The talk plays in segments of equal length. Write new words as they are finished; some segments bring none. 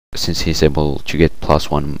since he's able to get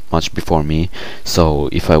 +1 much before me. So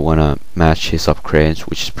if I wanna match his upgrades,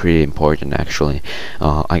 which is pretty important actually,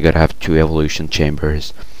 I gotta have 2 evolution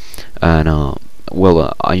chambers. And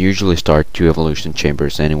well, I usually start 2 evolution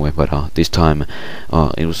chambers anyway, but this time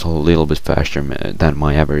it was a little bit faster than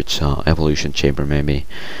my average evolution chamber. Maybe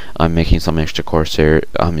I'm making some extra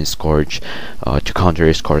Scourge to counter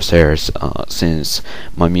his Corsairs, since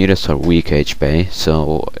my mutas are weak HP,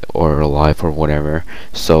 so, or alive or whatever.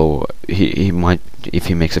 So he might, if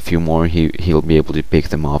he makes a few more, he'll be able to pick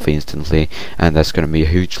them off instantly, and that's gonna be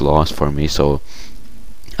a huge loss for me. So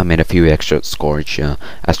I made a few extra Scourge,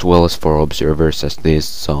 as well as 4 observers as this,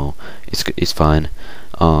 so it's fine.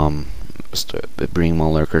 Bring my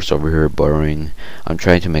lurkers over here, burrowing. I'm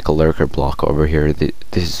trying to make a lurker block over here. This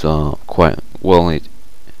is quite well.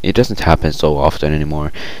 It doesn't happen so often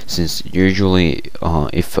anymore, since usually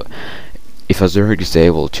if a Zerg is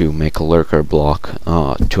able to make a lurker block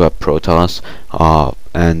to a Protoss,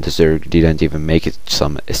 and the Zerg didn't even make it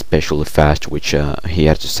especially fast, which he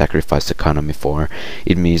had to sacrifice economy for,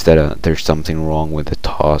 it means that there's something wrong with the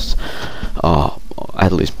toss,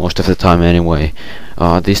 at least most of the time anyway.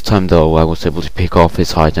 This time though, I was able to pick off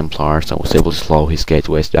his High Templars. I was able to slow his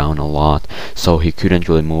gateways down a lot, so he couldn't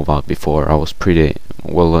really move out before. I was pretty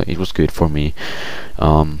well, it was good for me.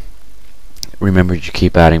 Remember to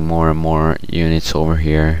keep adding more and more units over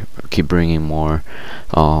here, keep bringing more.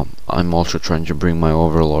 I'm also trying to bring my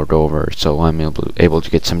Overlord over, so I'm able to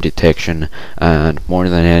get some detection, and more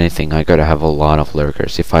than anything, I gotta have a lot of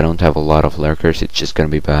lurkers. If I don't have a lot of lurkers, it's just gonna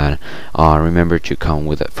be bad. Remember to come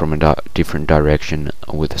with it from a different direction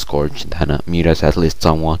with the Scourge than mutas, at least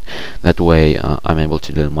somewhat. That way I'm able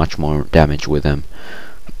to do much more damage with them.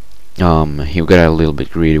 He got a little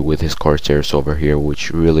bit greedy with his Corsairs over here, which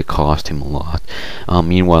really cost him a lot.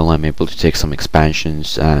 Meanwhile, I'm able to take some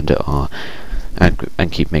expansions and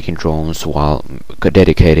keep making drones while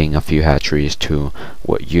dedicating a few hatcheries to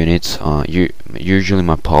units. Usually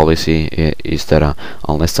my policy is that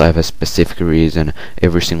unless I have a specific reason,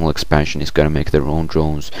 every single expansion is gonna make their own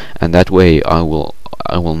drones, and that way I will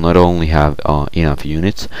not only have enough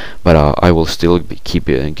units, but I will still keep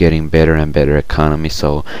getting better and better economy,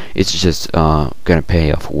 so it's just gonna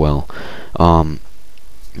pay off well. And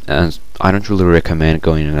I don't really recommend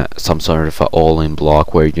going in some sort of all-in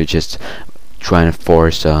block where you just trying to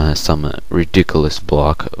force some ridiculous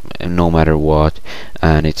block no matter what,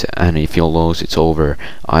 and if you lose, it's over.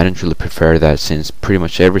 I don't really prefer that, since pretty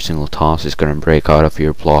much every single toss is gonna break out of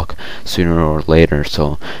your block sooner or later,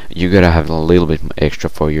 so you gotta have a little bit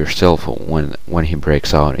extra for yourself when he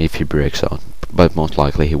breaks out, if he breaks out, but most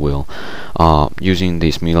likely he will. Using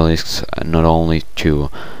these Mutalisks not only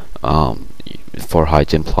to for High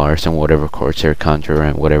Templars and whatever Corsair counter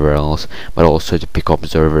and whatever else, but also to pick up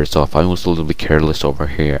observers off. I was a little bit careless over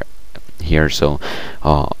here, so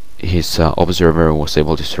his observer was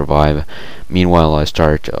able to survive. Meanwhile,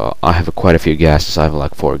 I have quite a few gases. I have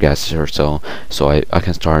like 4 gases or so I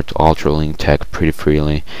can start ultra-link tech pretty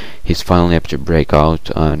freely. He's finally able to break out,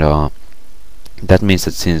 and that means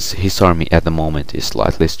that since his army at the moment is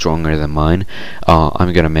slightly stronger than mine,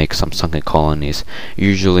 I'm gonna make some sunken colonies.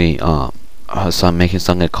 Usually so I'm making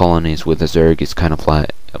sunken colonies with the Zerg is kind of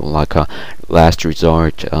like a last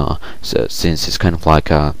resort, so since it's kind of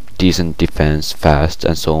like a decent defense, fast,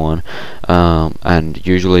 and so on. And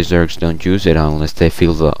usually Zergs don't use it unless they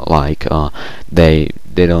feel like they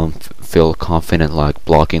don't feel confident like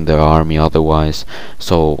blocking their army otherwise.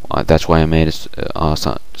 So that's why I made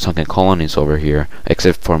sunken colonies over here,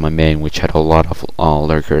 except for my main, which had a lot of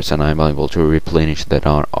lurkers, and I'm able to replenish that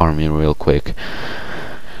army real quick.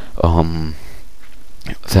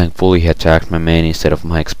 Thankfully he attacked my main instead of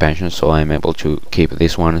my expansion, so I'm able to keep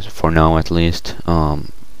this one for now at least.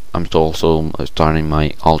 I'm also starting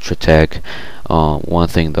my ultra tech. One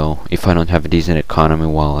thing though, if I don't have a decent economy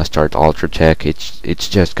while I start ultra tech, it's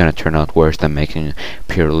just gonna turn out worse than making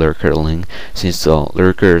pure lurkerling, since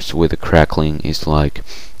lurkers with the crackling is like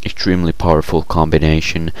extremely powerful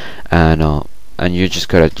combination, and you just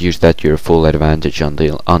gotta use that to your full advantage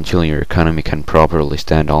until your economy can properly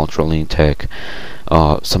stand ultra lean tech.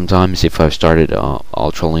 Sometimes if I've started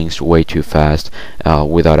ultra links way too fast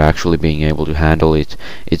without actually being able to handle it,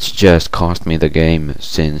 it's just cost me the game,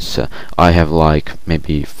 since I have like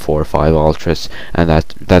maybe 4 or 5 ultras, and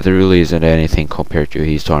that really isn't anything compared to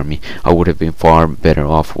his army. I would have been far better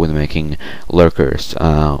off with making lurkers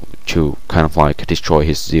to kind of like destroy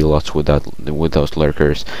his zealots with those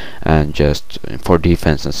lurkers, and just for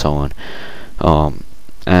defense and so on.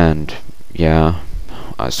 And yeah,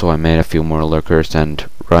 so I made a few more lurkers, and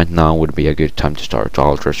right now would be a good time to start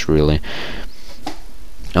ultras really.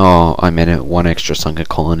 Oh, I made one extra sunken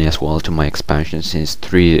colony as well to my expansion, since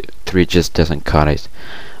three just doesn't cut it.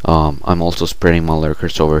 I'm also spreading my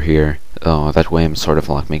lurkers over here. That way I'm sort of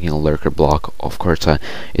like making a lurker block. Of course,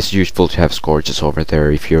 it's useful to have scourges over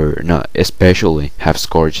there if you're not, especially have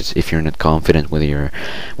scourges if you're not confident with your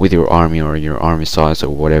army or your army size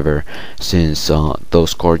or whatever, since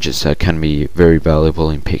those scourges can be very valuable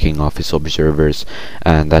in picking off his observers,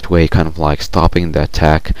 and that way kind of like stopping the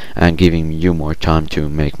attack and giving you more time to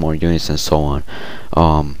make more units and so on.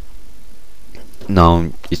 Now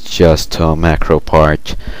it's just a macro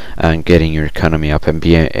part and getting your economy up and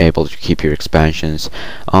being able to keep your expansions.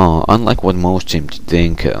 Unlike what most seem to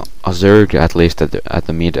think, Ahzz, at least at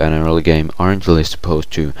the mid and early game, aren't really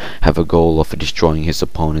supposed to have a goal of destroying his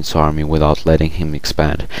opponent's army without letting him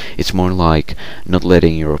expand. It's more like not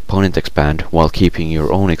letting your opponent expand while keeping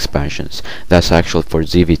your own expansions. That's actually for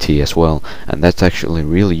ZvT as well, and that's actually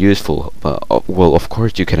really useful. Well, of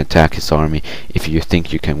course you can attack his army if you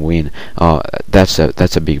think you can win. That's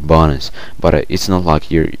a big bonus, but it's not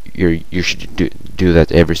like you should do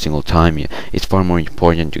that every single time. It's far more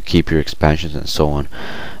important to keep your expansions and so on.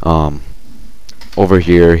 Over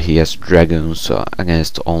here he has dragoons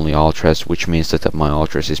against only ultras, which means that my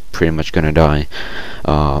ultras is pretty much gonna die.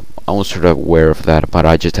 I was sort of aware of that, but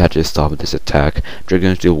I just had to stop this attack.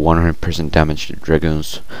 Dragoons deal 100% damage to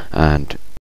dragoons, and